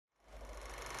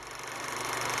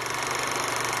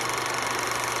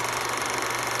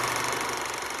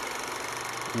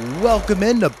Welcome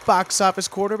into Box Office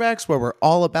Quarterbacks, where we're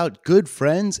all about good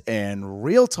friends and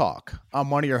real talk. I'm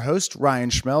one of your hosts, Ryan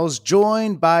Schmelz,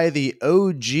 joined by the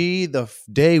OG, the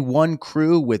day one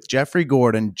crew with Jeffrey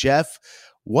Gordon. Jeff,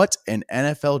 what an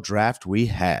NFL draft we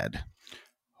had.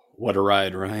 What a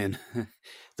ride, Ryan.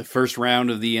 The first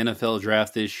round of the NFL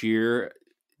draft this year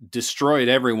destroyed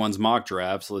everyone's mock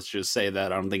drafts. Let's just say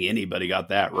that. I don't think anybody got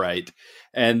that right.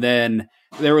 And then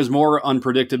there was more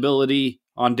unpredictability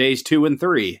on days 2 and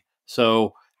 3.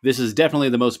 So this is definitely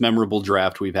the most memorable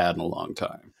draft we've had in a long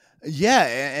time. Yeah,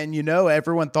 and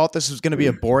everyone thought this was going to be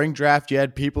a boring draft. You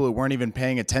had people who weren't even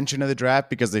paying attention to the draft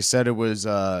because they said it was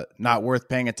not worth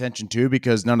paying attention to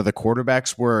because none of the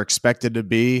quarterbacks were expected to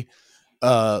be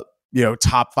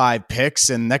top 5 picks.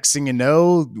 And next thing you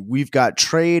know, we've got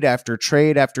trade after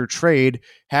trade after trade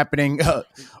happening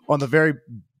on the very.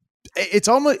 It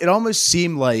almost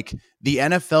seemed like the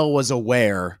NFL was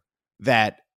aware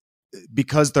that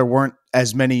because there weren't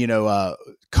as many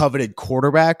coveted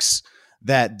quarterbacks,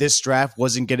 that this draft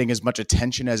wasn't getting as much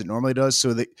attention as it normally does.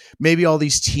 So that maybe all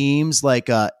these teams like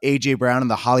AJ Brown and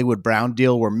the Hollywood Brown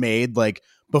deal were made like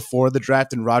before the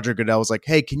draft, and Roger Goodell was like,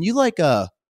 "Hey, can you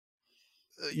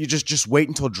you just wait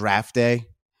until draft day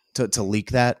to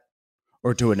leak that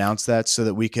or to announce that so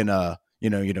that we can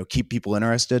keep people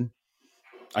interested?"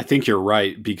 I think you're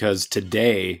right, because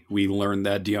today we learned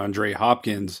that DeAndre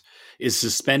Hopkins is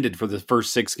suspended for the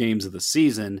first 6 games of the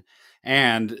season,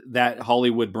 and that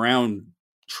Hollywood Brown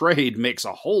trade makes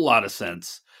a whole lot of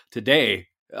sense today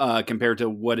compared to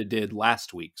what it did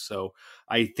last week. So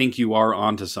I think you are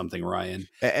onto something, Ryan.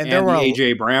 And there were the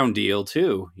AJ Brown deal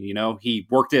too. He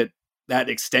worked at that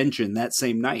extension that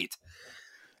same night.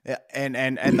 Yeah, and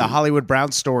the Hollywood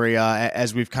Brown story,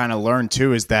 as we've kind of learned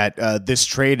too, is that this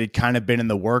trade had kind of been in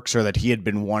the works, or that he had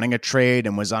been wanting a trade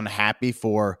and was unhappy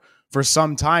for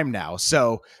some time now.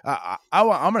 So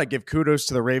I'm going to give kudos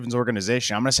to the Ravens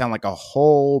organization. I'm going to sound like a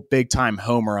whole big time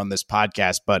homer on this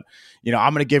podcast, but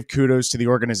I'm going to give kudos to the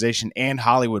organization and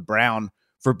Hollywood Brown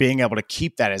for being able to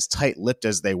keep that as tight-lipped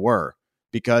as they were.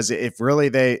 Because if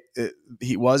really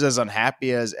he was as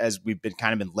unhappy as we've been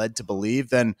kind of been led to believe,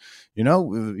 then he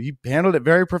handled it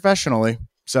very professionally.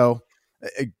 So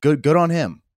good on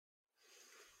him.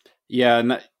 Yeah,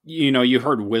 and you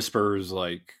heard whispers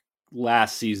like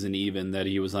last season even that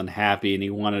he was unhappy and he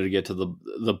wanted to get to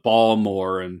the ball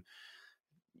more, and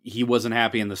he wasn't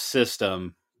happy in the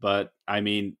system. But I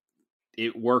mean,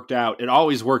 it worked out. It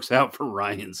always works out for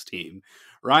Ryan's team.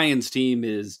 Ryan's team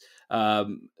is.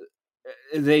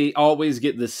 They always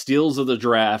get the steals of the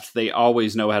draft. They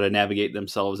always know how to navigate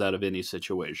themselves out of any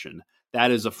situation.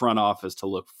 That is a front office to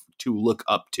look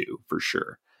up to for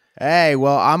sure. Hey,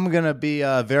 well, I'm going to be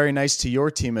very nice to your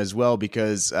team as well,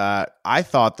 because I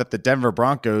thought that the Denver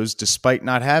Broncos, despite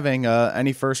not having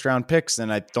any first-round picks,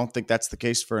 and I don't think that's the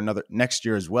case for next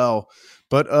year as well,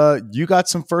 but you got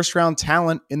some first-round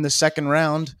talent in the second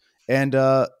round. And,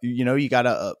 you got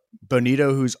a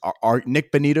Bonito,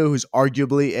 Nick Bonito, who's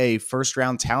arguably a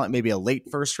first-round talent, maybe a late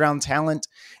first-round talent,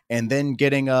 and then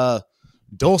getting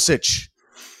Dulcich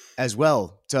as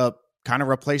well to kind of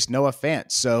replace Noah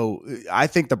Fant. So I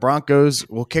think the Broncos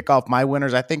will kick off my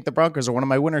winners. I think the Broncos are one of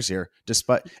my winners here,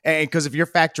 because if you're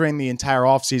factoring the entire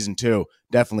offseason too,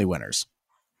 definitely winners.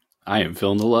 I am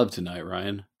feeling the love tonight,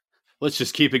 Ryan. Let's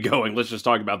just keep it going. Let's just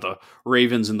talk about the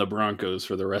Ravens and the Broncos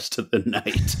for the rest of the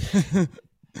night.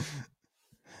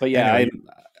 But yeah, anyway.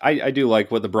 I do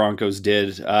like what the Broncos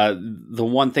did. The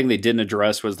one thing they didn't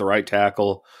address was the right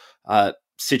tackle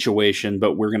situation,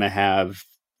 but we're going to have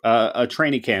a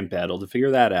training camp battle to figure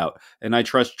that out. And I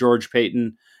trust George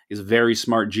Paton. He's a very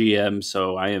smart GM,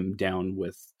 so I am down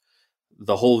with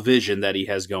the whole vision that he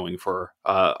has going for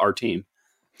our team.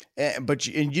 But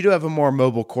you do have a more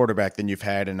mobile quarterback than you've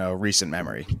had in a recent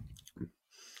memory.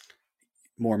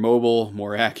 More mobile,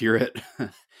 more accurate,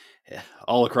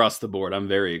 all across the board. I'm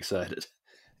very excited.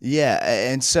 Yeah,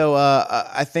 and so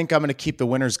I think I'm going to keep the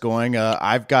winners going.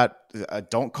 I've got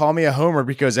don't call me a homer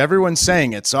because everyone's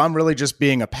saying it, so I'm really just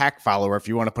being a pack follower, if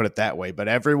you want to put it that way. But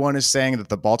everyone is saying that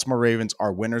the Baltimore Ravens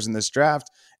are winners in this draft,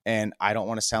 and I don't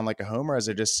want to sound like a homer, as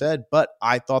I just said, but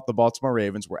I thought the Baltimore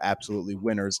Ravens were absolutely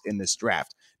winners in this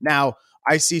draft. Now,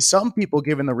 I see some people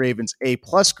giving the Ravens A+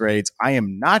 grades. I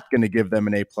am not going to give them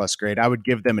an A+ grade. I would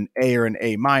give them an A or an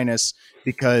A-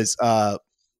 because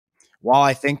while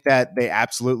I think that they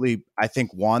absolutely,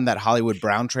 won that Hollywood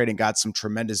Brown trade and got some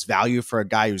tremendous value for a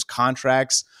guy whose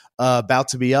contract's about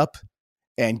to be up,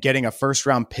 and getting a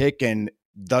first-round pick and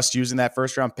thus using that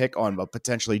first-round pick on a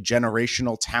potentially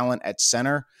generational talent at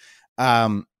center.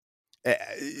 The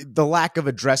lack of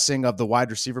addressing of the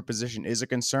wide receiver position is a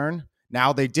concern.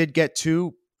 Now, they did get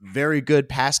 2 very good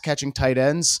pass catching tight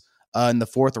ends in the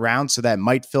fourth round, so that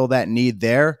might fill that need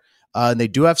there. And they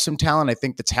do have some talent. I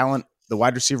think the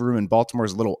wide receiver room in Baltimore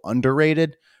is a little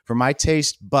underrated for my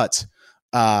taste, but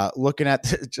looking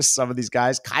at just some of these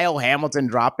guys, Kyle Hamilton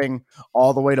dropping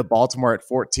all the way to Baltimore at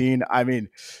 14. I mean,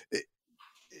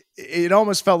 it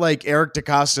almost felt like Eric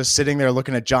DeCosta sitting there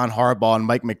looking at John Harbaugh and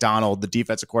Mike McDonald, the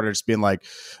defensive coordinator, just being like,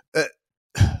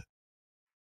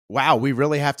 wow, we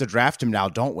really have to draft him now,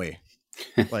 don't we?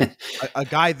 Like a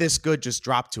guy this good just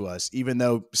dropped to us, even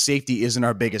though safety isn't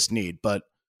our biggest need, but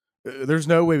there's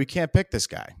no way we can't pick this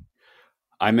guy.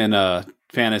 I'm in a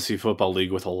fantasy football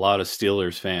league with a lot of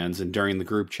Steelers fans, and during the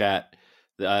group chat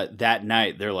that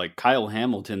night, they're like, Kyle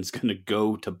Hamilton's going to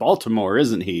go to Baltimore,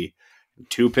 isn't he?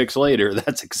 2 picks later,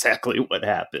 that's exactly what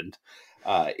happened.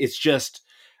 It's just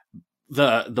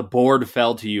the board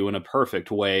fell to you in a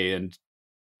perfect way, and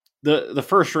the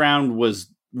first round was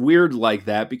weird like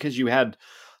that because you had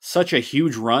such a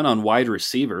huge run on wide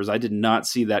receivers. I did not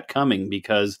see that coming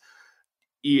because,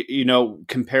 you know,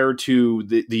 compared to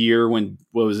the year when,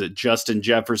 what was it, Justin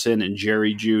Jefferson and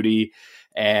Jerry Jeudy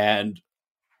and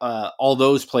all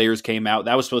those players came out,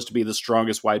 that was supposed to be the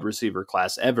strongest wide receiver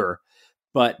class ever.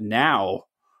 But now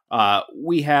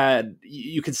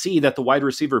you could see that the wide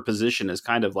receiver position is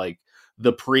kind of like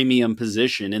the premium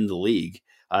position in the league.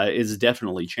 It's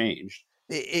definitely changed.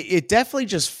 It definitely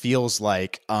just feels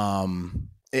like a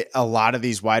lot of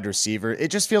these wide receivers, it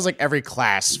just feels like every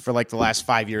class for like the last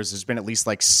 5 years, there's been at least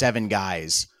like 7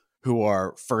 guys who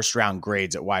are first round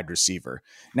grades at wide receiver.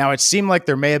 Now, it seemed like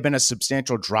there may have been a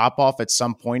substantial drop off at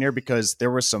some point here because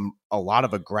there was a lot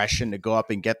of aggression to go up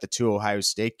and get the 2 Ohio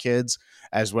State kids,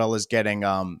 as well as getting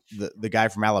the guy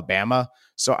from Alabama.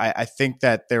 So I think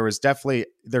that there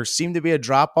seemed to be a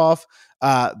drop off.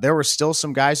 There were still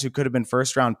some guys who could have been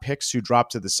first round picks who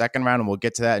dropped to the second round, and we'll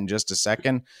get to that in just a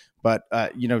second. But,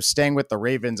 staying with the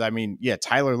Ravens, I mean, yeah,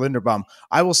 Tyler Linderbaum.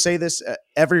 I will say this,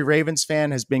 every Ravens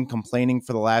fan has been complaining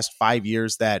for the last 5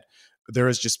 years that there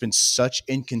has just been such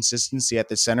inconsistency at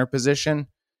the center position.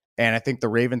 And I think the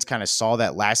Ravens kind of saw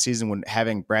that last season when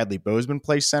having Bradley Bozeman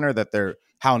play center, that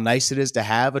how nice it is to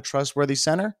have a trustworthy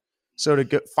center. So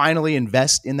to finally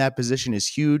invest in that position is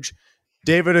huge.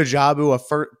 David Ojabo,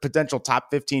 a potential top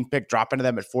 15 pick, dropping to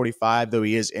them at 45, though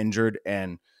he is injured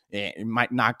and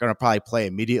might not going to probably play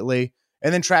immediately.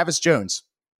 And then Travis Jones,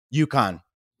 UConn,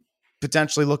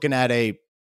 potentially looking at a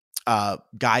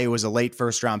guy who was a late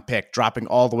first round pick, dropping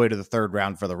all the way to the third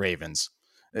round for the Ravens.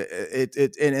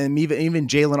 And even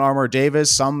Jalen Armour Davis,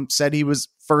 some said he was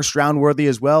first round worthy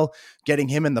as well, getting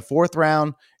him in the fourth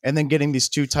round, and then getting these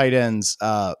 2 tight ends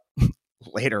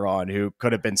later on who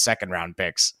could have been second round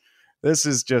picks. This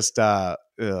is just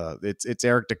it's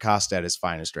Eric DeCosta at his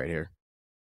finest right here.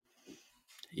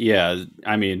 Yeah,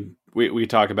 I mean, we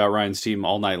talk about Ryan's team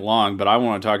all night long, but I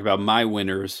want to talk about my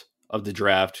winners of the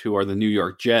draft, who are the New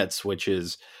York Jets, which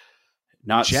is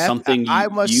not something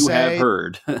you have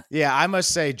heard. Yeah, I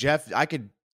must say, Jeff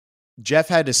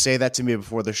had to say that to me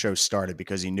before the show started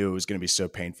because he knew it was going to be so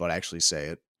painful to actually say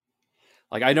it.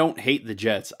 Like, I don't hate the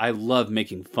Jets. I love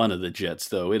making fun of the Jets,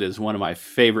 though. It is one of my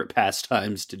favorite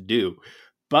pastimes to do.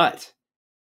 But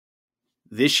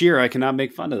this year, I cannot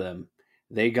make fun of them.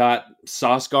 They got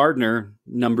Sauce Gardner,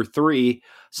 number 3.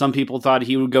 Some people thought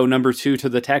he would go number 2 to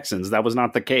the Texans. That was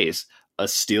not the case. A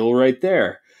steal right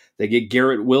there. They get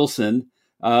Garrett Wilson,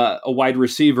 a wide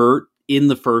receiver, in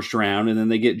the first round, and then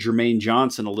they get Jermaine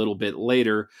Johnson a little bit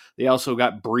later. They also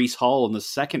got Breece Hall in the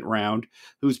second round,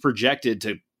 who's projected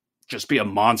to just be a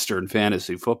monster in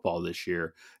fantasy football this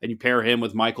year. And you pair him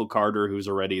with Michael Carter, who's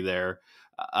already there.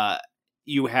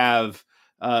 You have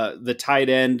the tight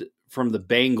end from the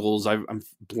Bengals. I'm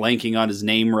blanking on his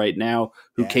name right now,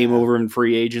 who came over in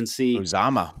free agency.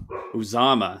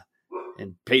 Uzama.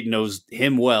 And Peyton knows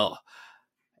him well.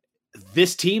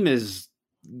 This team is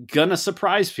gonna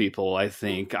surprise people, I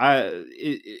think.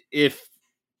 If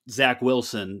Zach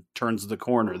Wilson turns the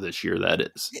corner this year, that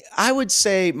is. I would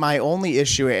say my only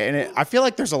issue, and I feel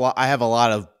like I have a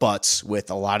lot of butts with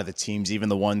a lot of the teams, even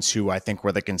the ones who I think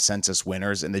were the consensus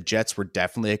winners, and the Jets were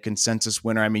definitely a consensus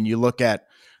winner. I mean, you look at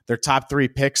their top 3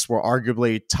 picks were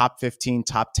arguably top 15,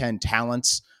 top 10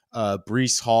 talents.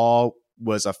 Breece Hall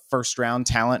was a first round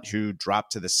talent who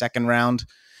dropped to the second round.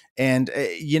 And,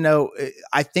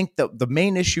 I think the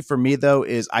main issue for me, though,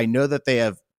 is I know that they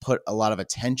have put a lot of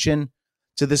attention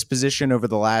to this position over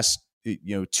the last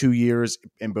 2 years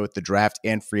in both the draft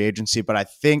and free agency. But I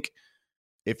think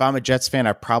if I'm a Jets fan,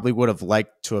 I probably would have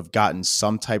liked to have gotten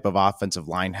some type of offensive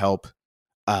line help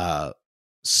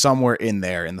somewhere in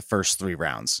there in the first 3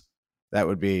 rounds. That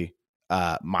would be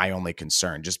my only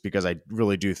concern, just because I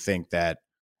really do think that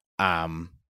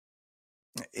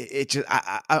it just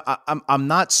I'm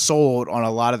not sold on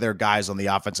a lot of their guys on the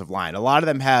offensive line. A lot of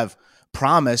them have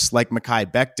promise, like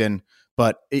Mekhi Becton,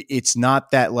 but it's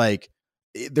not that like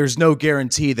there's no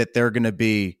guarantee that they're going to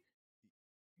be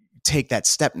take that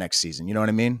step next season. You know what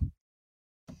I mean?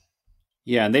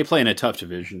 Yeah, and they play in a tough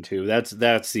division too. That's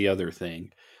the other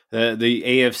thing. The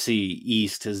AFC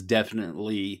East has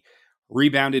definitely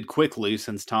rebounded quickly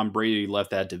since Tom Brady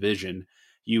left that division.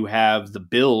 You have the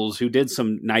Bills, who did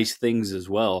some nice things as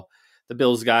well. The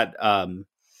Bills got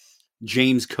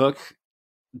James Cook,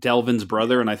 Delvin's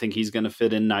brother, and I think he's going to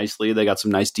fit in nicely. They got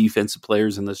some nice defensive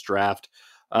players in this draft.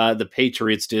 The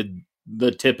Patriots did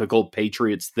the typical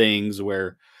Patriots things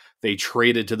where they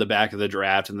traded to the back of the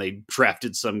draft and they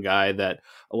drafted some guy that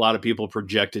a lot of people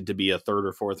projected to be a third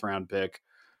or fourth round pick.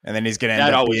 And then he's going to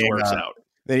end up always being works out.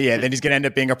 Then he's going to end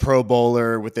up being a Pro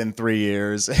Bowler within 3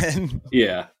 years.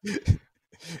 Yeah.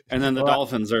 And then the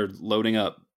Dolphins are loading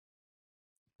up.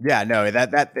 Yeah, no,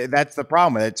 that's the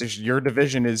problem. It's just, your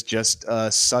division is just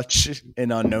such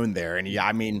an unknown there. And yeah,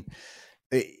 I mean,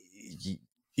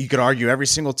 you could argue every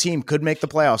single team could make the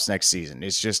playoffs next season.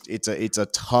 It's just it's a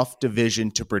tough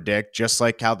division to predict, just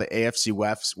like how the AFC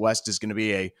West is going to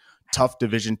be a tough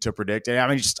division to predict. And I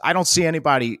mean, I don't see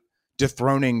anybody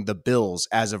dethroning the Bills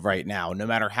as of right now, no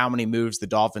matter how many moves the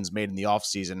Dolphins made in the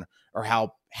offseason or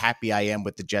how happy I am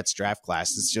with the Jets draft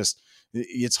class.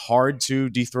 It's hard to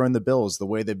dethrone the Bills the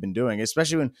way they've been doing,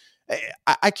 especially when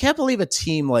I can't believe a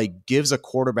team like gives a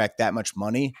quarterback that much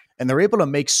money and they're able to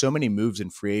make so many moves in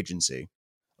free agency.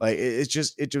 Like it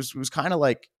just was kind of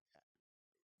like,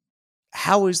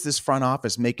 how is this front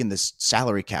office making this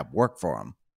salary cap work for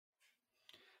them?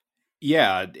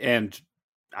 Yeah, and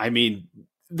I mean,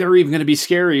 they're even going to be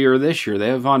scarier this year. They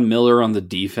have Von Miller on the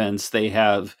defense. They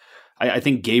have, I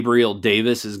think Gabriel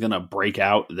Davis is going to break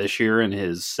out this year in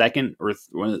his second or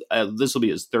this will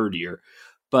be his third year.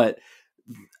 But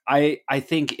I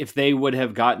think if they would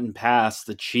have gotten past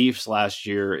the Chiefs last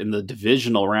year in the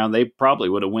divisional round, they probably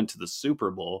would have went to the Super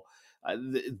Bowl.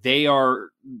 They are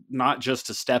not just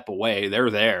a step away. They're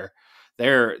there.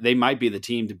 They might be the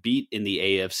team to beat in the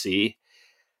AFC.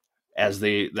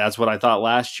 That's what I thought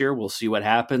last year. We'll see what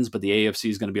happens, but the AFC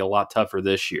is going to be a lot tougher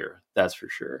this year. That's for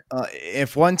sure.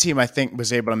 If one team I think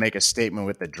was able to make a statement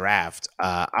with the draft,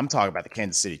 I'm talking about the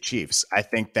Kansas City Chiefs. I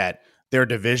think that their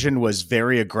division was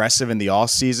very aggressive in the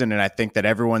offseason, and I think that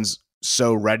everyone's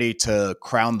so ready to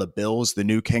crown the Bills the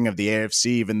new king of the AFC,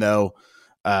 even though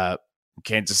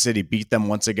Kansas City beat them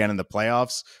once again in the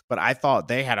playoffs. But I thought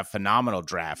they had a phenomenal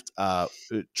draft.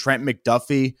 Trent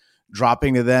McDuffie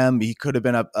dropping to them. He could have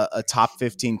been a top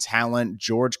 15 talent.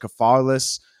 George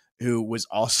Karlaftis, who was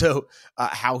also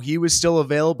how he was still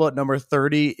available at number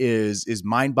 30 is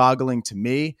mind-boggling to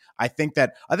me. I think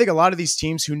a lot of these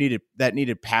teams who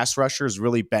needed pass rushers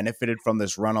really benefited from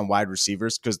this run on wide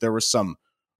receivers, because there were some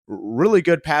really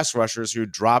good pass rushers who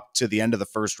dropped to the end of the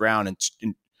first round,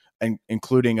 and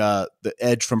including the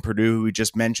edge from Purdue who we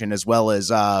just mentioned, as well as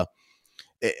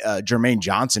Jermaine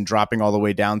Johnson dropping all the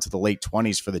way down to the late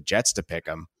 20s for the Jets to pick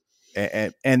him.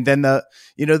 And then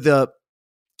the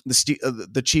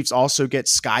Chiefs also get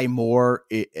Sky Moore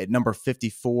at number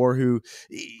 54, who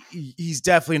he's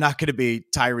definitely not going to be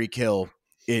Tyreek Hill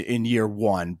in year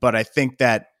one. But I think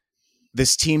that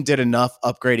this team did enough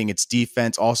upgrading its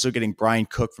defense, also getting Brian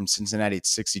Cook from Cincinnati at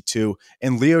 62,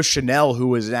 and Leo Chanel, who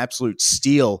was an absolute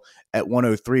steal at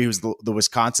 103, who's the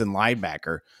Wisconsin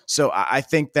linebacker. So I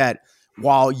think that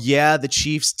while, the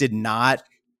Chiefs did not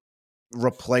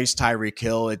replace Tyreek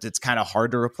Hill, it's kind of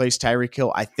hard to replace Tyreek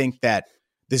Hill. I think that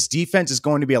this defense is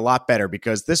going to be a lot better,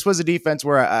 because this was a defense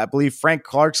where I believe Frank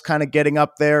Clark's kind of getting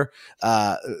up there.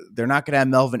 They're not going to have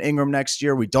Melvin Ingram next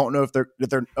year. We don't know if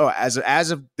they're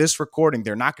as of this recording,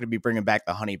 they're not going to be bringing back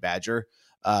the Honey Badger.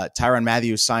 Tyrann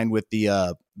Mathieu signed with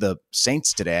the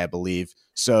Saints today, I believe.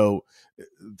 So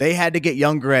they had to get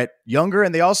younger,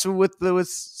 and they also with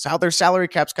how their salary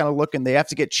cap's kind of looking, they have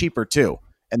to get cheaper too.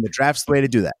 And the draft's the way to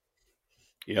do that.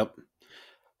 Yep.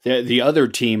 The other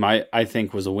team I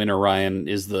think was a winner, Ryan,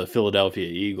 is the Philadelphia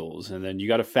Eagles. And then you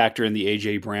got to factor in the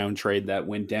A.J. Brown trade that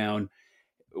went down,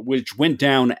 which went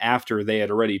down after they had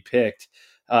already picked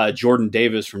Jordan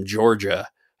Davis from Georgia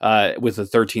with the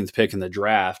 13th pick in the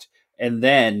draft. And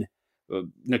then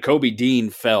Nakobe Dean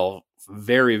fell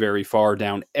very, very far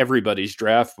down everybody's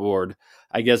draft board.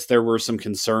 I guess there were some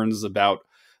concerns about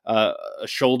a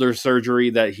shoulder surgery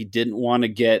that he didn't want to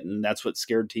get, and that's what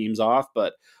scared teams off.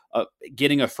 But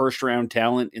getting a first-round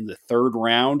talent in the third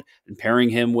round and pairing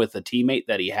him with a teammate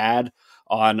that he had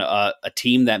on a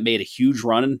team that made a huge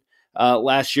run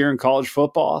last year in college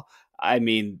football, I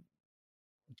mean,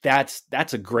 that's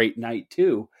a great night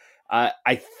too.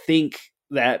 I think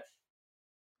that,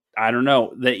 I don't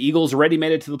know, the Eagles already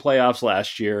made it to the playoffs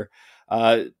last year.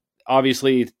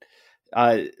 Obviously,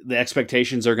 the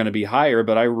expectations are going to be higher,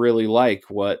 but I really like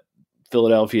what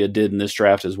Philadelphia did in this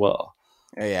draft as well.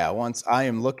 Yeah, once I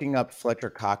am looking up Fletcher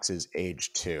Cox's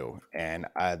age too, and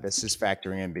this is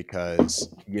factoring in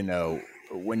because,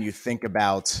 when you think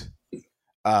about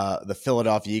the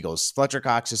Philadelphia Eagles, Fletcher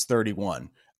Cox is 31.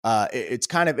 It's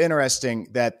kind of interesting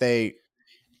that they're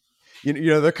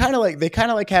kind of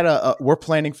like had a we're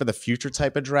planning for the future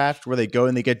type of draft where they go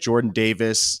and they get Jordan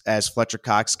Davis as Fletcher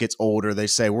Cox gets older. They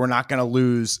say we're not going to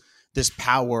lose this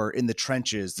power in the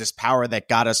trenches, this power that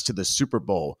got us to the Super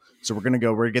Bowl. So we're going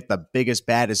to get the biggest,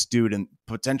 baddest dude and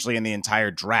potentially in the entire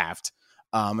draft.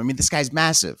 This guy's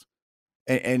massive.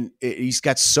 And he's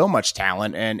got so much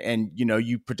talent, and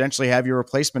you potentially have your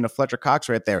replacement of Fletcher Cox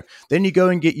right there. Then you go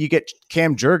and get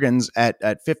Cam Jurgens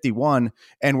at 51,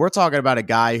 and we're talking about a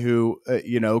guy who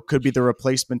could be the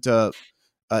replacement to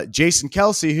Jason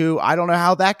Kelce, who I don't know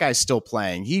how that guy's still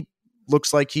playing. He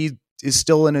looks like he is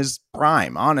still in his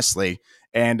prime, honestly.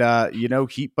 And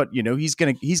he's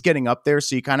getting up there,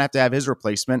 so you kind of have to have his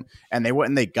replacement. And they went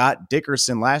and they got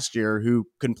Dickerson last year, who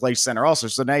can play center also.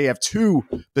 So now you have two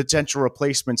potential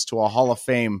replacements to a Hall of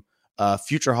Fame,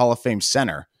 future Hall of Fame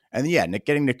center. And yeah,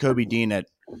 getting Nakobe Dean at,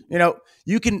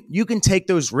 you can take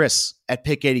those risks at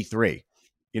pick 83.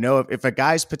 If a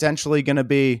guy's potentially going to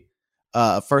be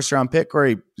a first round pick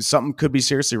or something could be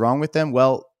seriously wrong with them,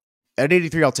 well, at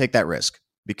 83, I'll take that risk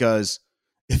because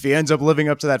if he ends up living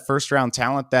up to that first round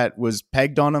talent that was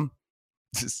pegged on him,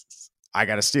 I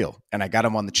got to steal, and I got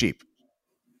him on the cheap.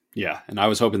 Yeah, and I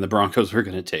was hoping the Broncos were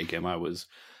going to take him.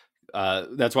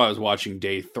 That's why I was watching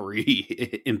day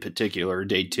 3 in particular,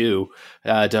 day 2,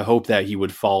 to hope that he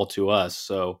would fall to us.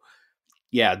 So,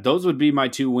 yeah, those would be my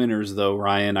 2 winners, though,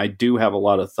 Ryan. I do have a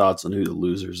lot of thoughts on who the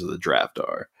losers of the draft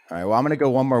are. All right, well, I'm going to go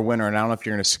one more winner, and I don't know if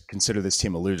you're going to consider this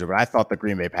team a loser, but I thought the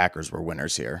Green Bay Packers were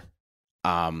winners here.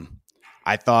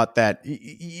 I thought that,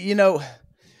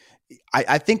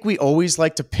 I think we always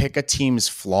like to pick a team's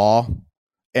flaw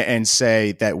and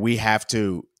say that we have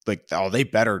to, they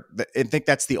better, and think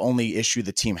that's the only issue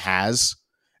the team has.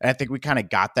 And I think we kind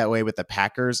of got that way with the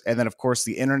Packers. And then, of course,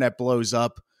 the internet blows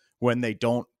up when they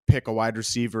don't pick a wide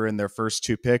receiver in their first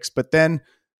 2 picks. But then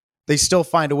they still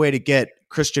find a way to get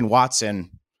Christian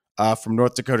Watson from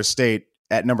North Dakota State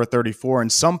at number 34. And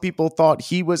some people thought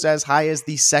he was as high as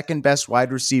the second best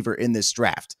wide receiver in this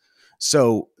draft.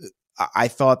 So I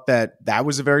thought that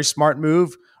was a very smart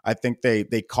move. I think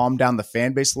they calmed down the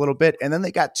fan base a little bit. And then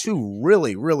they got 2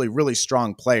 really, really, really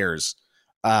strong players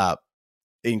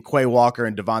in Quay Walker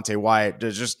and Devontae Wyatt.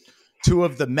 There's just 2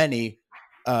 of the many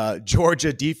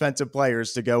Georgia defensive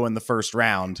players to go in the first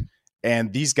round.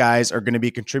 And these guys are going to be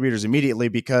contributors immediately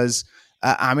because,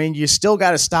 you still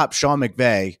got to stop Sean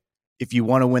McVay. If you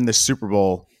want to win the Super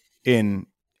Bowl in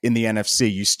the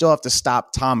NFC, you still have to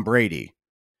stop Tom Brady.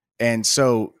 And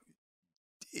so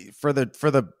for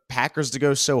the Packers to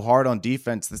go so hard on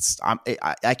defense,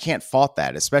 I can't fault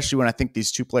that, especially when I think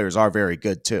these 2 players are very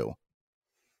good too.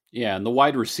 Yeah, and the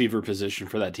wide receiver position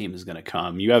for that team is going to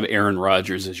come. You have Aaron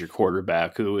Rodgers as your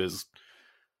quarterback, who is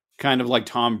kind of like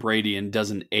Tom Brady and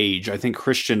doesn't age. I think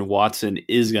Christian Watson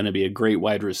is going to be a great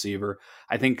wide receiver.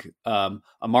 I think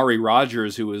Amari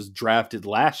Rodgers, who was drafted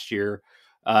last year,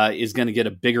 is going to get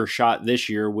a bigger shot this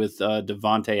year with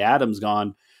Devontae Adams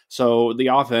gone. So the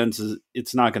offense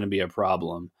it's not going to be a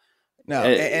problem. No,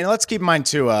 and let's keep in mind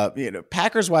too,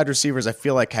 Packers wide receivers, I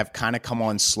feel like have kind of come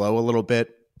on slow a little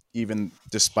bit, even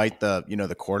despite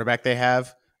the quarterback they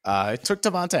have. It took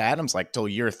Devontae Adams till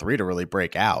year 3 to really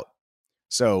break out.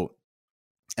 So,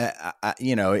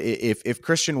 if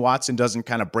Christian Watson doesn't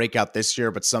kind of break out this year,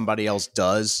 but somebody else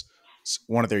does,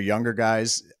 one of their younger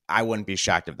guys, I wouldn't be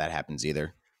shocked if that happens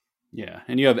either. Yeah,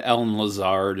 and you have Allen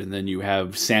Lazard, and then you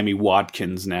have Sammy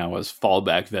Watkins now as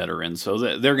fallback veteran, so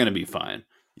they're going to be fine.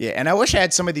 Yeah, and I wish I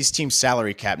had some of these teams'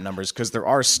 salary cap numbers because there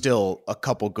are still a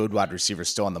couple good wide receivers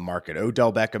still on the market.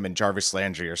 Odell Beckham and Jarvis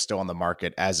Landry are still on the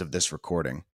market as of this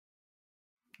recording.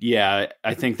 Yeah,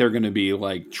 I think they're going to be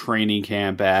like training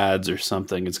camp ads or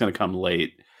something. It's going to come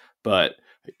late. But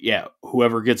yeah,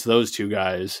 whoever gets those 2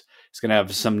 guys is going to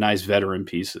have some nice veteran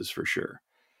pieces for sure.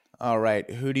 All right.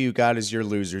 Who do you got as your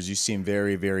losers? You seem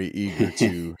very, very eager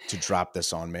to drop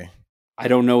this on me. I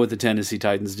don't know what the Tennessee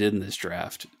Titans did in this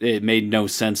draft. It made no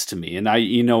sense to me. And I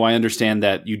understand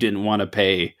that you didn't want to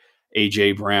pay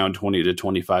A.J. Brown $20 to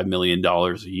 $25 million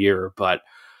a year, but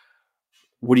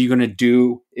what are you going to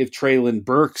do if Treylon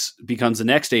Burks becomes the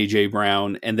next AJ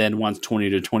Brown and then wants $20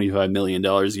 to $25 million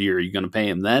a year? Are you going to pay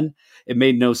him then? It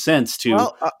made no sense to.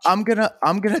 Well, I'm gonna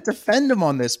defend him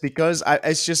on this because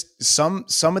it's just some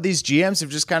of these GMs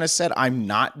have just kind of said, I'm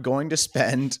not going to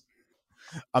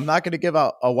give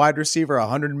a wide receiver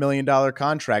 $100 million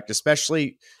contract,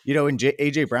 especially, in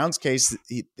AJ Brown's case,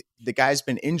 the guy's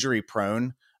been injury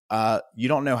prone. You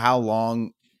don't know how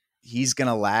long he's going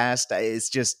to last. It's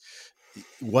just,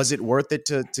 was it worth it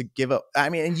to give up? I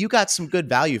mean, and you got some good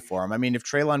value for him. I mean, if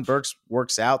Treylon Burks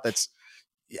works out, that's,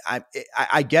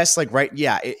 I guess, like, right.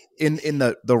 Yeah. In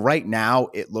the right now,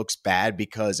 it looks bad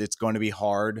because it's going to be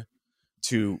hard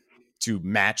to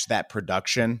match that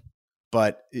production.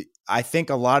 But I think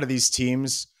a lot of these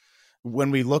teams,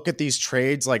 when we look at these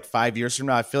trades like 5 years from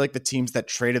now, I feel like the teams that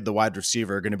traded the wide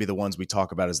receiver are going to be the ones we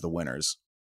talk about as the winners.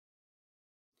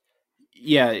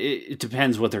 Yeah, it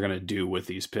depends what they're going to do with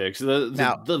these picks.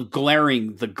 The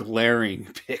glaring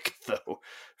pick, though,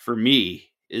 for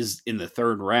me is in the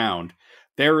third round.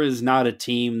 There is not a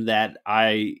team that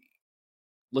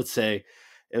let's say,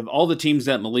 of all the teams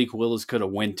that Malik Willis could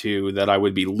have went to that I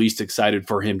would be least excited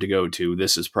for him to go to,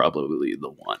 this is probably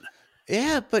the one.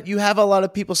 Yeah, but you have a lot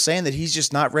of people saying that he's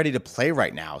just not ready to play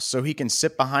right now. So he can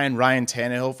sit behind Ryan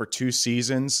Tannehill for 2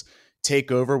 seasons,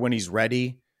 take over when he's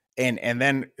ready. And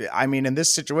then, I mean, in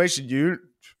this situation,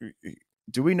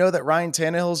 do we know that Ryan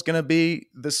Tannehill is going to be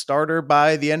the starter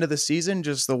by the end of the season?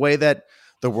 Just the way that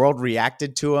the world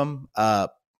reacted to him,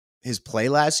 his play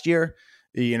last year.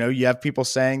 You have people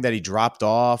saying that he dropped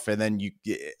off, and then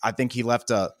I think he left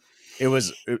I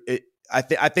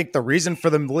think the reason for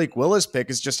the Malik Willis pick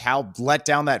is just how let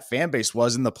down that fan base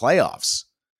was in the playoffs.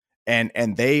 And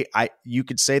you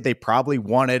could say they probably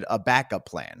wanted a backup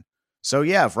plan. So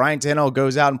yeah, if Ryan Tannehill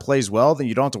goes out and plays well, then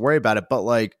you don't have to worry about it. But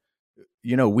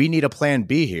we need a plan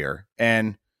B here.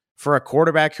 And for a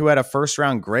quarterback who had a first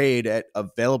round grade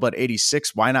available at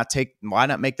 86, why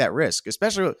not make that risk?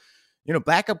 Especially,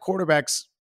 backup quarterback's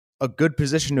a good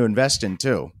position to invest in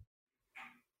too.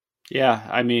 Yeah,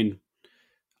 I mean,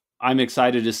 I'm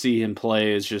excited to see him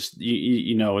play. It's just,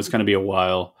 it's going to be a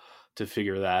while to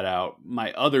figure that out.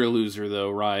 My other loser,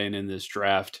 though, Ryan, in this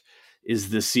draft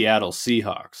is the Seattle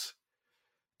Seahawks.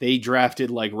 They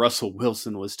drafted like Russell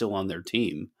Wilson was still on their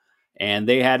team, and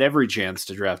they had every chance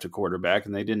to draft a quarterback,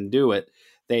 and they didn't do it.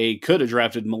 They could have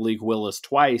drafted Malik Willis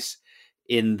twice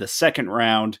in the second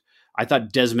round. I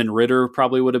thought Desmond Ridder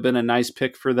probably would have been a nice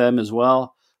pick for them as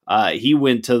well. He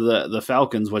went to the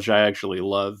Falcons, which I actually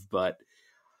love, but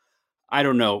I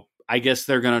don't know. I guess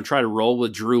they're going to try to roll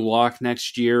with Drew Lock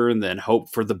next year and then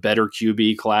hope for the better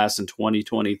QB class in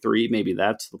 2023. Maybe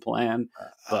that's the plan,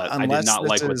 but I did not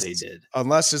like what they did.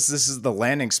 Unless this is the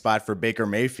landing spot for Baker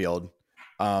Mayfield.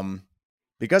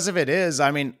 Because if it is,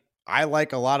 I mean, I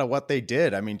like a lot of what they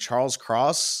did. I mean, Charles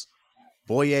Cross,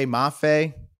 Boye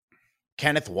Mafe,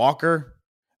 Kenneth Walker.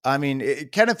 I mean,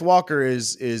 Kenneth Walker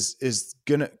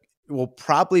will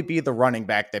probably be the running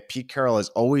back that Pete Carroll has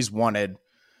always wanted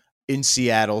in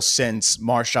Seattle since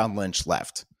Marshawn Lynch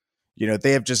left.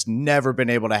 They have just never been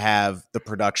able to have the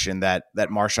production that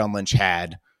Marshawn Lynch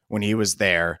had when he was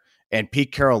there. And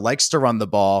Pete Carroll likes to run the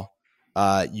ball.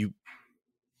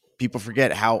 People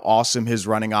forget how awesome his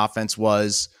running offense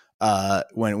was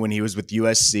when he was with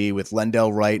USC with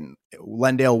Lendale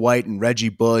White and Reggie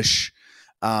Bush.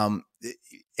 And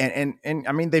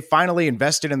I mean, they finally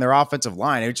invested in their offensive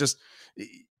line. It just,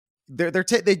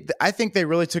 I think they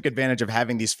really took advantage of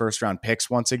having these first round picks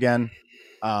once again,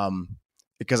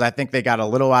 because I think they got a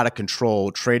little out of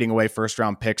control trading away first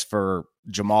round picks for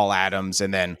Jamal Adams,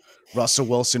 and then Russell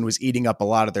Wilson was eating up a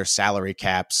lot of their salary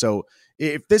cap. So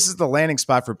if this is the landing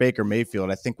spot for Baker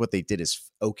Mayfield, I think what they did is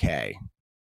okay.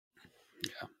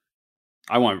 Yeah.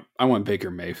 I want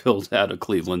Baker Mayfield out of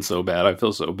Cleveland so bad. I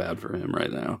feel so bad for him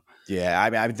right now. Yeah, I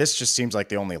mean, this just seems like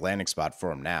the only landing spot for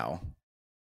him now.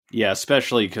 Yeah,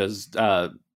 especially because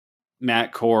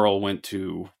Matt Corral went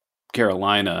to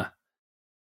Carolina,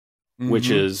 which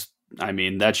is, I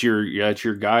mean, that's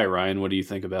your guy, Ryan. What do you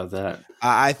think about that?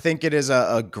 I think it is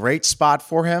a great spot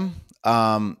for him.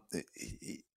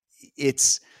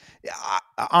 It's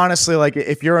honestly, like,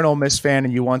 if you're an Ole Miss fan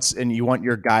and you want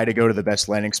your guy to go to the best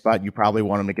landing spot, you probably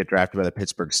want him to get drafted by the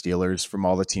Pittsburgh Steelers from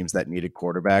all the teams that needed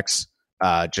quarterbacks,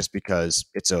 just because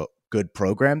it's a good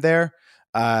program there.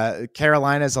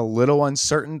 Carolina is a little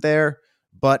uncertain there,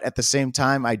 but at the same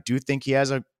time, I do think he has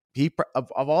of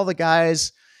all the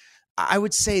guys. I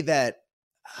would say that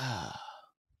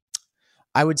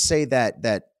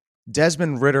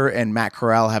Desmond Ridder and Matt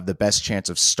Corral have the best chance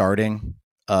of starting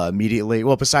immediately.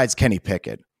 Well, besides Kenny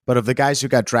Pickett, But of the guys who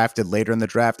got drafted later in the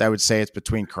draft, I would say it's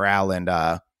between Corral and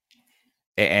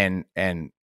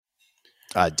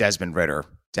Desmond Ridder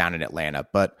down in Atlanta.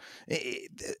 But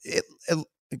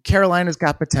Carolina's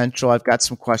got potential. I've got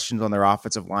some questions on their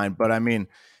offensive line, but I mean,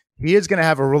 he is going to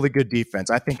have a really good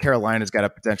defense. I think Carolina's got a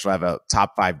potential to have a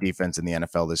top 5 defense in the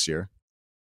NFL this year.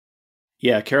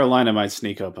 Yeah, Carolina might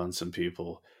sneak up on some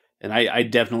people. And I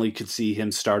definitely could see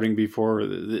him starting before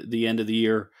the end of the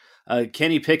year.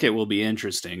 Kenny Pickett will be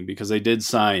interesting because they did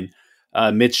sign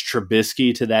Mitch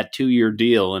Trubisky to that 2-year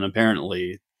deal. And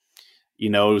apparently,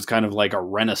 it was kind of like a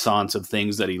renaissance of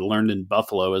things that he learned in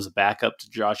Buffalo as a backup to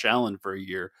Josh Allen for a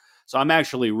year. So I'm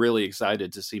actually really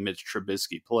excited to see Mitch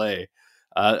Trubisky play.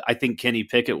 I think Kenny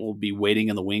Pickett will be waiting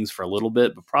in the wings for a little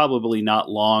bit, but probably not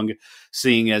long,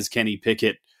 seeing as Kenny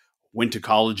Pickett went to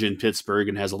college in Pittsburgh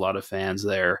and has a lot of fans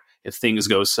there. If things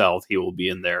go south, he will be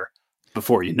in there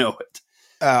before you know it.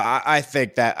 I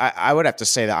think that I would have to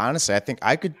say that honestly. I think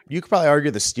you could probably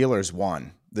argue the Steelers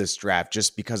won this draft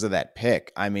just because of that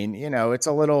pick. I mean, it's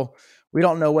a little. We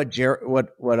don't know what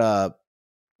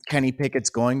Kenny Pickett's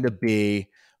going to be,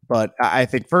 but I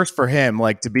think first for him,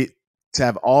 like to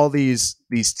have all these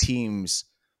teams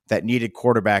that needed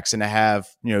quarterbacks and to have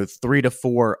 3 to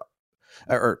 4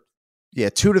 or 2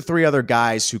 to 3 other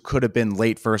guys who could have been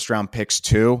late first round picks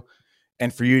too,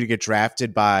 and for you to get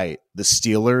drafted by the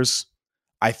Steelers,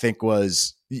 I think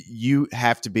you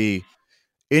have to be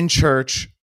in church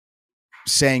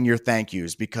saying your thank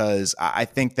yous, because I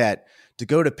think that to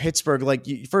go to Pittsburgh, like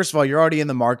first of all, you're already in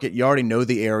the market, you already know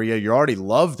the area, you're already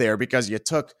loved there because you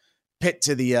took Pitt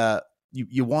to the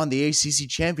you won the ACC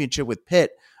championship with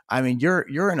Pitt. I mean,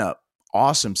 you're in a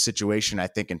awesome situation, I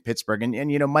think, in Pittsburgh,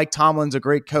 and Mike Tomlin's a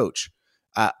great coach.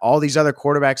 All these other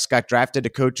quarterbacks got drafted to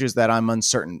coaches that I'm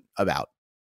uncertain about.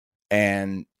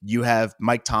 And you have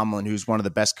Mike Tomlin, who's one of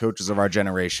the best coaches of our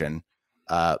generation.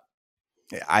 I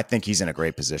think he's in a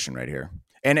great position right here.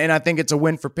 And I think it's a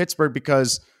win for Pittsburgh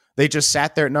because they just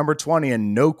sat there at number 20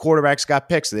 and no quarterbacks got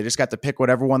picked. So they just got to pick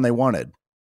whatever one they wanted.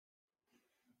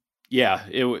 Yeah,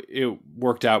 it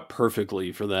worked out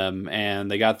perfectly for them. And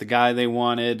they got the guy they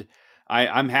wanted.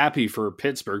 I'm happy for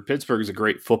Pittsburgh. Pittsburgh is a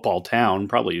great football town,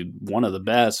 probably one of the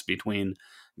best between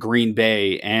Green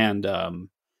Bay and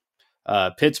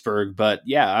Pittsburgh. But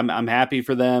yeah, I'm happy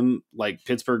for them. Like,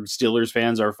 Pittsburgh Steelers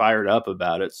fans are fired up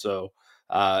about it. So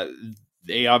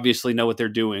they obviously know what they're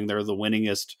doing. They're the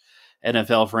winningest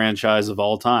NFL franchise of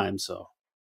all time. So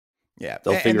yeah,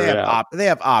 they'll figure it out. They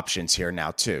have options here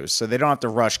now too, so they don't have to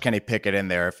rush Kenny Pickett in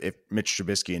there if Mitch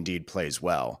Trubisky indeed plays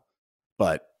well.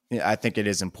 But I think it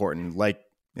is important, like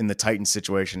in the Titans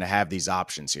situation, to have these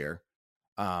options here.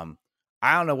 I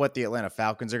don't know what the Atlanta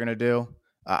Falcons are going to do.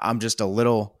 I'm just a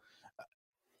little.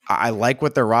 I like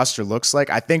what their roster looks like.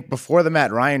 I think before the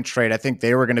Matt Ryan trade, I think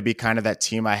they were going to be kind of that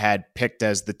team I had picked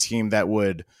as the team that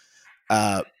would,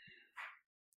 be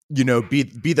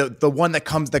the one that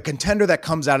comes, the contender that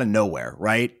comes out of nowhere,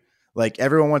 right? Like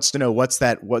everyone wants to know what are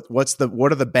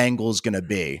the Bengals going to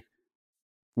be?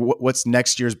 What's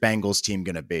next year's Bengals team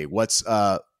going to be? What's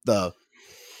the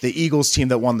Eagles team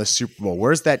that won the Super Bowl?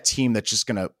 Where's that team that's just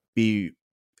going to be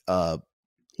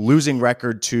losing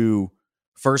record to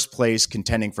first place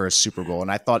contending for a Super Bowl?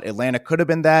 And I thought Atlanta could have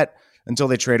been that until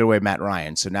they traded away Matt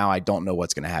Ryan. So now I don't know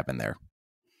what's going to happen there.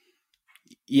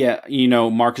 Yeah,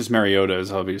 Marcus Mariota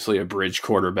is obviously a bridge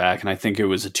quarterback, and I think it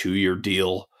was a 2-year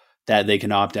deal that they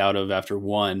can opt out of after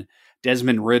one.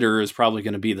 Desmond Ridder is probably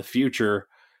going to be the future.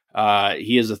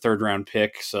 He is a 3rd-round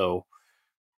pick, so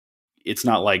it's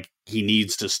not like he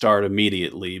needs to start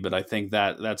immediately, but I think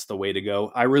that's the way to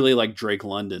go. I really like Drake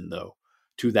London, though,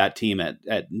 to that team at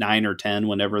 9 or 10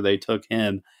 whenever they took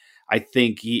him. I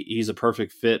think he's a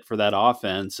perfect fit for that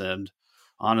offense, and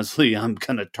honestly, I'm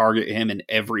going to target him in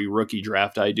every rookie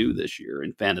draft I do this year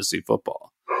in fantasy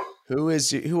football.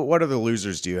 What other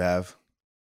losers do you have?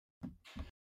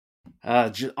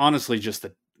 Honestly, just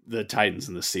the Titans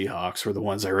and the Seahawks were the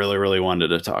ones I really, really wanted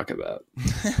to talk about.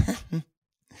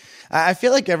 I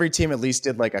feel like every team at least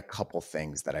did like a couple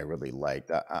things that I really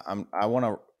liked. I want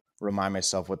to remind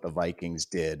myself what the Vikings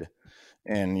did.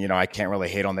 And, I can't really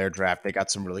hate on their draft. They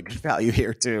got some really good value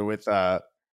here too with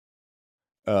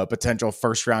potential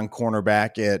 1st-round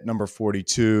cornerback at number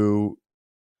 42,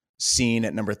 Seen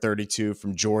at number 32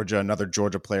 from Georgia, another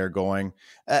Georgia player going.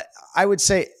 I would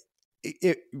say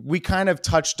we kind of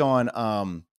touched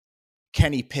on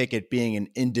Kenny Pickett being an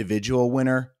individual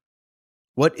winner.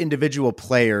 What individual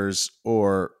players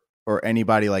or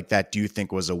anybody like that do you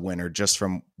think was a winner just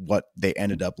from what they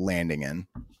ended up landing in?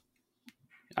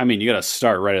 I mean, you got to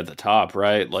start right at the top,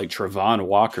 right? Like Travon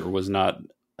Walker was not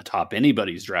atop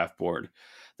anybody's draft board.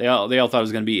 They all thought it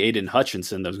was going to be Aiden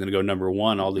Hutchinson that was going to go number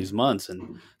 1 all these months,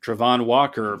 and Travon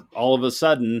Walker all of a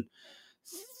sudden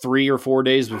 3 or 4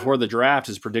 days before the draft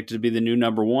is predicted to be the new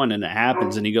number 1, and it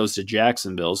happens, and he goes to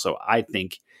Jacksonville. So I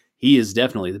think he is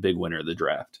definitely the big winner of the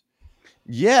draft.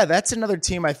 Yeah, that's another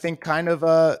team I think kind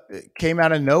of came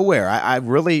out of nowhere. I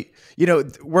really,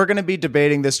 we're going to be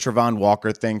debating this Travon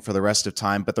Walker thing for the rest of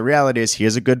time, but the reality is he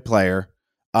is a good player.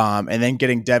 And then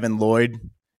getting Devin Lloyd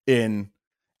in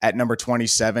at number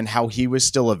 27, how he was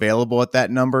still available at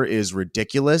that number is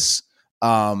ridiculous.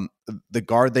 The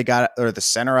guard they got, or the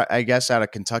center, I guess, out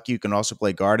of Kentucky, who can also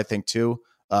play guard, I think, too,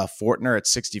 Fortner at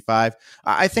 65.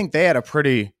 I think they had a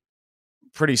pretty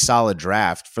solid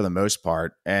draft for the most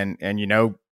part. And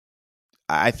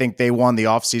I think they won the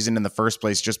offseason in the first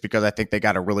place just because I think they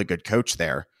got a really good coach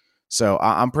there. So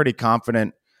I'm pretty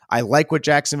confident. I like what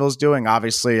Jacksonville's doing.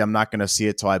 Obviously, I'm not going to see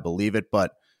it till I believe it,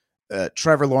 but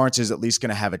Trevor Lawrence is at least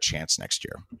going to have a chance next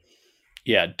year.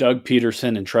 Yeah, Doug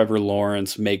Peterson and Trevor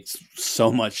Lawrence makes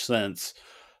so much sense.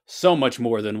 So much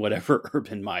more than whatever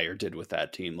Urban Meyer did with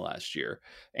that team last year.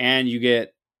 And you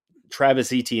get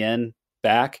Travis Etienne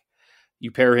back. You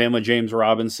pair him with James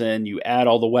Robinson. You add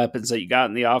all the weapons that you got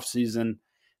in the offseason.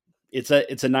 It's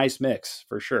a nice mix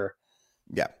for sure.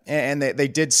 Yeah, and they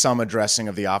did some addressing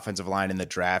of the offensive line in the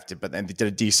draft, but then they did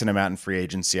a decent amount in free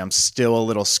agency. I'm still a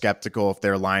little skeptical if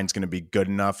their line's going to be good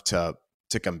enough to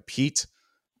compete.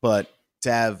 But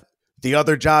to have the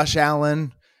other Josh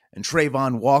Allen and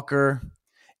Travon Walker,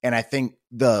 and I think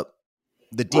the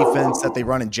defense that they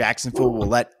run in Jacksonville will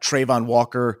let Travon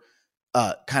Walker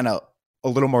kind of a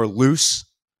little more loose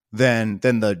than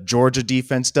the Georgia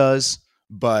defense does.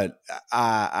 But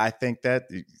I think that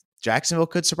Jacksonville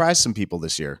could surprise some people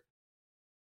this year.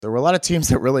 There were a lot of teams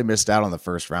that really missed out on the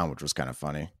first round, which was kind of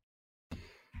funny.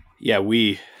 Yeah,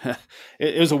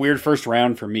 it was a weird first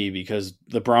round for me because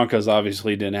the Broncos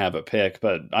obviously didn't have a pick,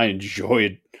 but I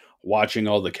enjoyed watching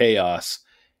all the chaos.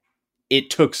 It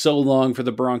took so long for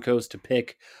the Broncos to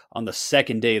pick on the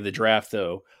second day of the draft,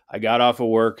 though. I got off of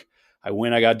work. I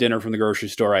got dinner from the grocery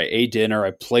store. I ate dinner.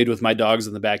 I played with my dogs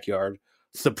in the backyard.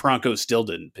 The Broncos still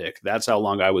didn't pick. That's how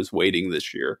long I was waiting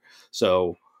this year.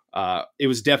 So it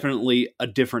was definitely a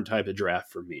different type of draft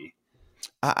for me.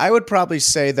 I would probably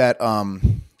say that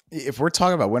if we're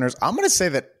talking about winners, I'm going to say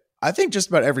that I think just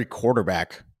about every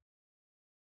quarterback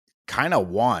kind of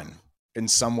won in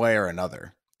some way or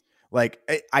another. Like,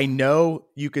 I know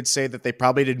you could say that they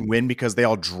probably didn't win because they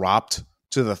all dropped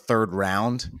to the third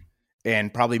round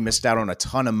and probably missed out on a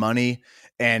ton of money.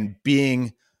 And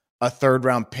being a third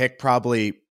round pick,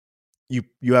 probably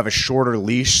you have a shorter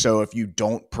leash. So if you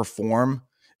don't perform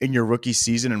in your rookie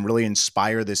season and really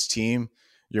inspire this team,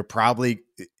 you're probably,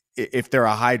 if they're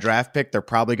a high draft pick, they're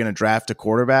probably going to draft a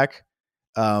quarterback.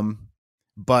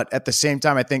 But at the same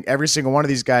time, I think every single one of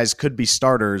these guys could be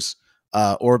starters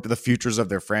or the futures of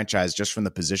their franchise just from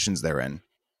the positions they're in.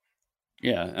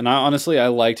 Yeah, and I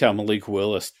liked how Malik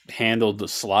Willis handled the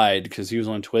slide because he was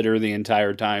on Twitter the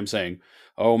entire time saying,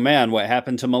 "Oh man, what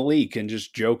happened to Malik?" and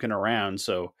just joking around.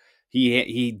 So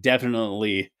he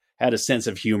definitely had a sense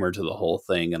of humor to the whole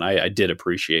thing, and I did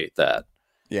appreciate that.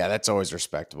 Yeah, that's always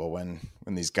respectable when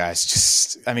these guys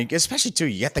just, I mean, especially too,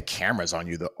 you get the cameras on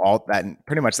you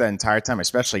pretty much that entire time,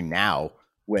 especially now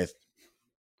with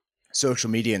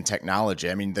social media and technology.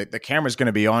 I mean, the camera's going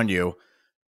to be on you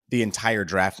the entire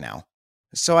draft now.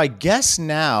 So I guess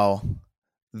now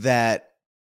that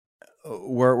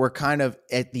we're kind of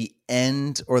at the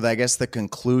end, or I guess the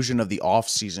conclusion of the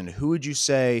offseason, who would you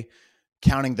say,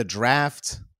 counting the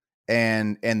draft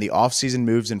and the offseason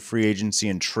moves in free agency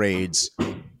and trades?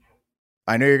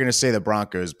 I know you're going to say the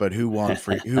Broncos, but who won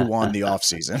the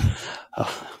offseason?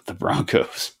 Oh, the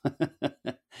Broncos.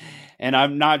 And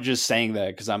I'm not just saying that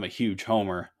because I'm a huge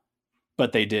homer,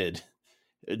 but they did.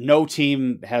 No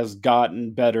team has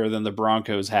gotten better than the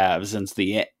Broncos have since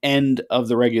the end of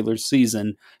the regular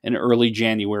season in early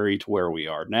January to where we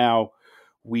are now.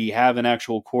 We have an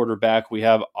actual quarterback. We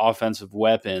have offensive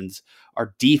weapons.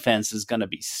 Our defense is going to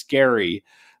be scary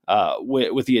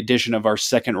with the addition of our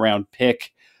second round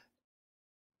pick.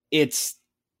 It's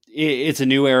a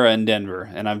new era in Denver,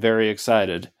 and I'm very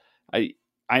excited. I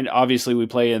obviously we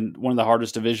play in one of the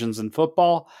hardest divisions in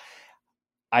football.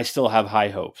 I still have high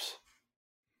hopes.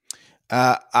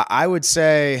 I would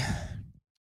say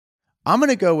I'm going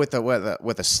to go with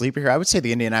a sleeper here. I would say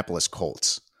the Indianapolis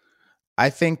Colts. I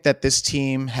think that this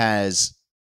team has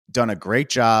done a great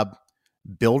job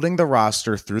building the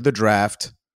roster through the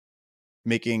draft,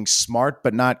 making smart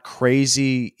but not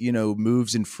crazy,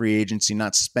 moves in free agency,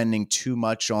 not spending too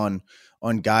much on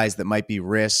guys that might be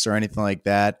risks or anything like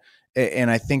that.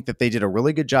 And I think that they did a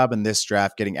really good job in this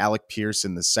draft getting Alec Pierce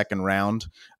in the second round,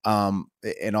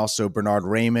 and also Bernard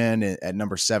Raymond at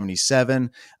number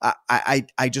 77.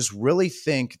 I just really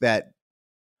think that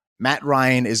Matt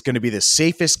Ryan is going to be the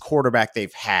safest quarterback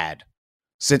they've had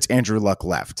since Andrew Luck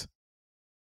left.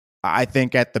 I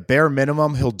think at the bare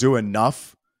minimum, he'll do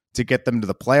enough to get them to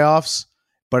the playoffs.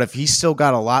 But if he's still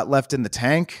got a lot left in the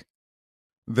tank,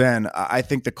 then I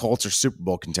think the Colts are Super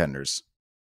Bowl contenders.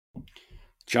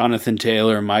 Jonathan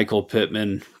Taylor, Michael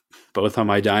Pittman, both on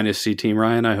my dynasty team,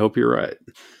 Ryan. I hope you're right.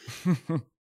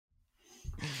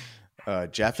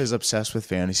 Jeff is obsessed with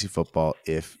fantasy football,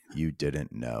 if you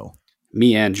didn't know.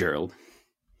 Me and Gerald.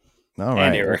 All right.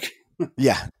 And Eric.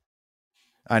 Yeah.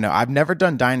 I know. I've never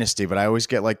done Dynasty, but I always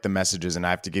get like the messages and I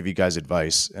have to give you guys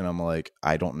advice. And I'm like,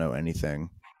 I don't know anything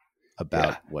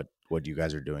about what you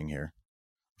guys are doing here.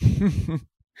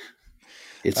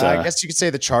 I guess you could say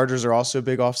the Chargers are also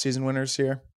big offseason winners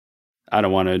here. I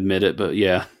don't want to admit it, but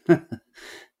yeah.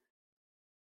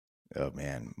 Oh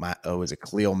man, is it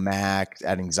Khalil Mack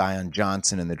adding Zion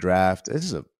Johnson in the draft?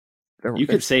 You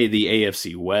could say the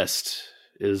AFC West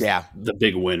is the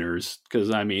big winners because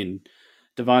I mean,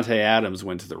 Devontae Adams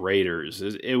went to the Raiders.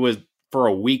 It was for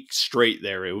a week straight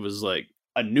there. It was like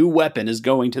a new weapon is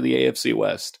going to the AFC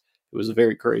West. It was a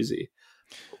very crazy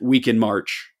week in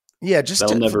March. Yeah, just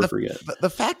I'll never forget the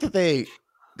fact that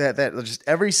that just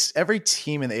every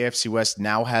team in the AFC West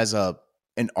now has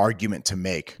an argument to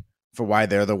make for why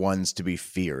they're the ones to be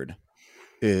feared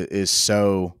is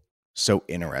so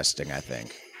interesting, I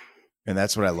think, and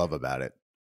that's what I love about it.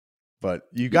 But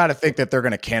you got to think that they're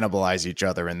going to cannibalize each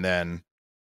other, and then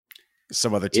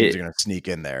some other teams are going to sneak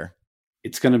in there.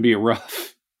 It's going to be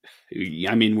rough.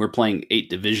 I mean, we're playing 8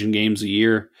 division games a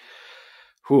year.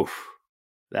 Whew.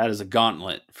 That is a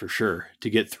gauntlet for sure to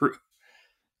get through.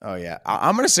 Oh, yeah.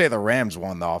 I'm going to say the Rams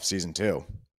won the offseason too.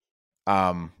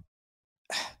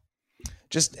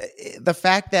 Just the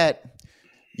fact that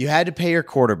you had to pay your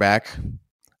quarterback.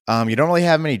 You don't really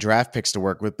have many draft picks to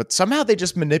work with, but somehow they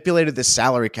just manipulated the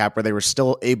salary cap where they were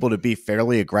still able to be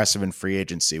fairly aggressive in free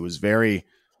agency. It was very,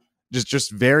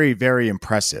 very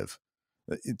impressive.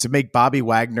 To make Bobby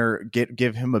Wagner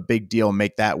give him a big deal,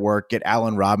 make that work, get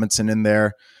Allen Robinson in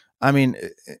there. I mean,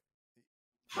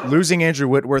 losing Andrew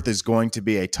Whitworth is going to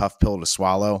be a tough pill to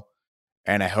swallow,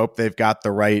 and I hope they've got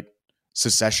the right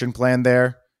succession plan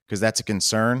there because that's a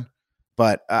concern.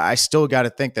 But I still got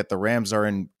to think that the Rams are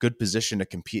in good position to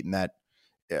compete in that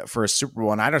for a Super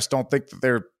Bowl, and I just don't think that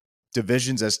their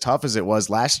division's as tough as it was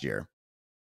last year.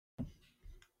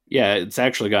 Yeah, it's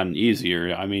actually gotten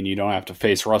easier. I mean, you don't have to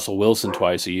face Russell Wilson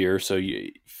twice a year, so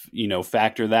you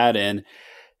factor that in.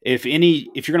 If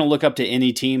you're going to look up to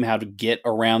any team how to get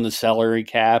around the salary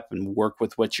cap and work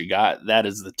with what you got, that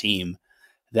is the team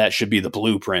that should be the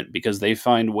blueprint because they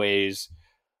find ways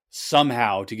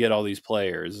somehow to get all these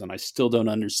players. And I still don't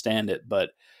understand it, but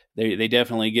they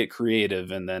definitely get creative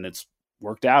and then it's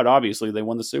worked out. Obviously they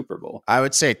won the Super Bowl. I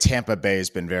would say Tampa Bay has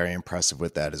been very impressive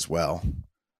with that as well.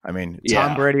 I mean,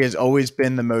 Tom Brady has always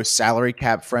been the most salary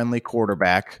cap friendly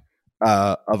quarterback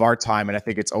of our time. And I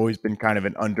think it's always been kind of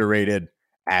an underrated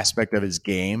aspect of his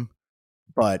game,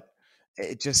 but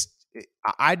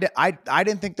I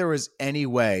didn't think there was any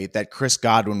way that Chris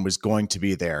Godwin was going to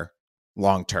be there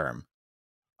long term.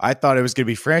 I thought it was going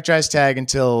to be franchise tag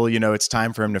until it's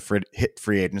time for him to hit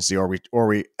free agency, or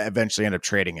we eventually end up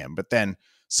trading him. But then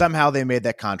somehow they made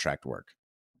that contract work,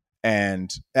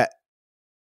 and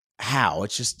how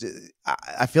it's just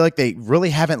I feel like they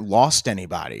really haven't lost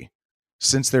anybody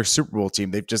since their Super Bowl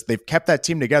team. They've kept that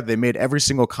team together. They made every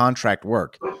single contract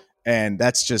work. And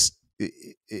that's just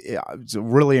it's a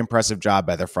really impressive job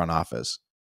by their front office.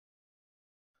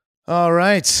 All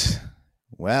right.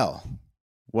 Well,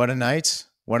 what a night.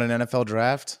 What an NFL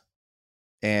draft.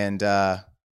 And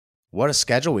what a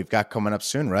schedule we've got coming up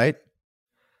soon, right?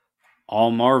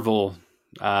 All Marvel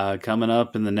coming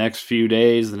up in the next few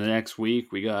days, in the next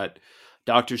week. We got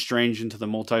Doctor Strange into the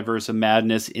Multiverse of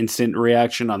Madness instant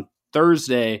reaction on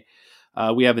Thursday.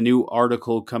 We have a new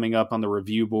article coming up on the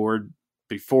review board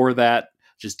before that,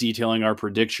 just detailing our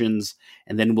predictions.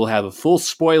 And then we'll have a full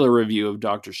spoiler review of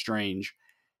Doctor Strange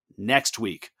next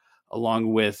week,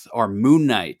 along with our Moon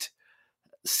Knight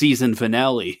season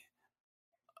finale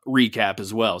recap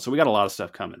as well. So we got a lot of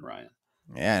stuff coming, Ryan.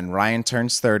 Yeah, and Ryan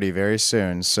turns 30 very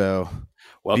soon. So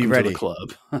welcome be ready. To the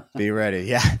club. Be ready.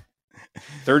 Yeah.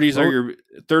 30s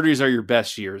are your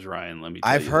best years, Ryan. Let me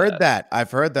tell I've heard that.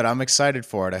 I've heard that. I'm excited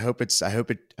for it. I hope it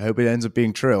ends up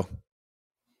being true.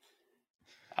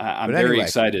 I'm very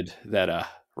excited that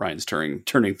Ryan's turning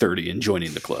 30 and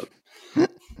joining the club.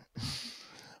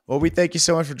 Well, we thank you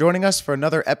so much for joining us for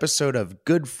another episode of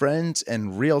Good Friends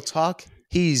and Real Talk.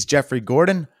 He's Jeffrey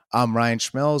Gordon. I'm Ryan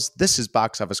Schmelz. This is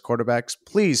Box Office Quarterbacks.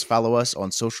 Please follow us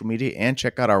on social media and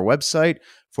check out our website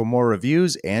for more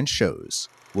reviews and shows.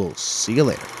 We'll see you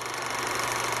later.